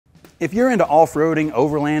If you're into off-roading,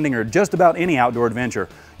 overlanding, or just about any outdoor adventure,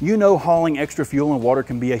 you know hauling extra fuel and water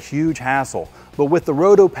can be a huge hassle. But with the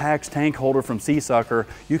Rotopax tank holder from SeaSucker,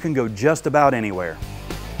 you can go just about anywhere.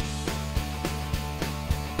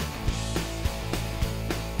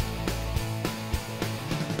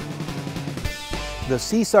 The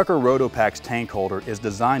SeaSucker Rotopax tank holder is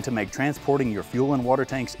designed to make transporting your fuel and water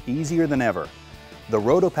tanks easier than ever. The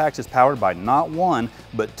Rotopax is powered by not one,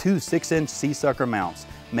 but two 6-inch SeaSucker mounts,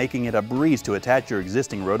 making it a breeze to attach your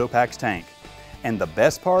existing Rotopax tank. And the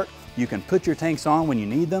best part, you can put your tanks on when you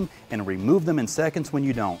need them and remove them in seconds when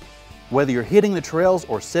you don't. Whether you're hitting the trails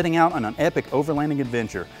or setting out on an epic overlanding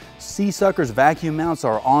adventure, SeaSucker's vacuum mounts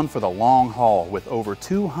are on for the long haul with over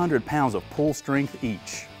 200 pounds of pull strength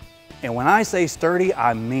each. And when I say sturdy,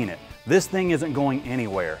 I mean it. This thing isn't going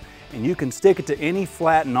anywhere, and you can stick it to any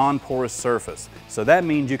flat, non-porous surface. So that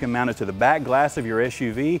means you can mount it to the back glass of your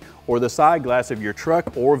SUV or the side glass of your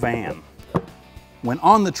truck or van. When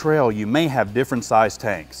on the trail, you may have different size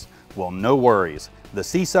tanks. Well, no worries. The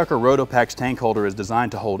SeaSucker Rotopax tank holder is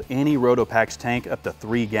designed to hold any Rotopax tank up to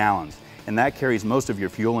 3 gallons, and that carries most of your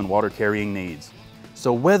fuel and water carrying needs.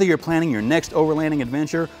 So whether you're planning your next overlanding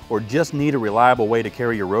adventure or just need a reliable way to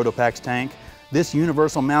carry your Rotopax tank, this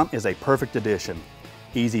universal mount is a perfect addition.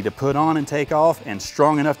 Easy to put on and take off, and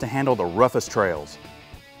strong enough to handle the roughest trails.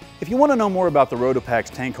 If you want to know more about the Rotopax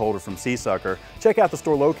tank holder from SeaSucker, check out the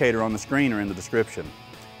store locator on the screen or in the description.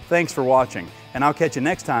 Thanks for watching, and I'll catch you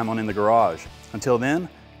next time on In the Garage. Until then,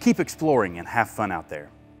 keep exploring and have fun out there.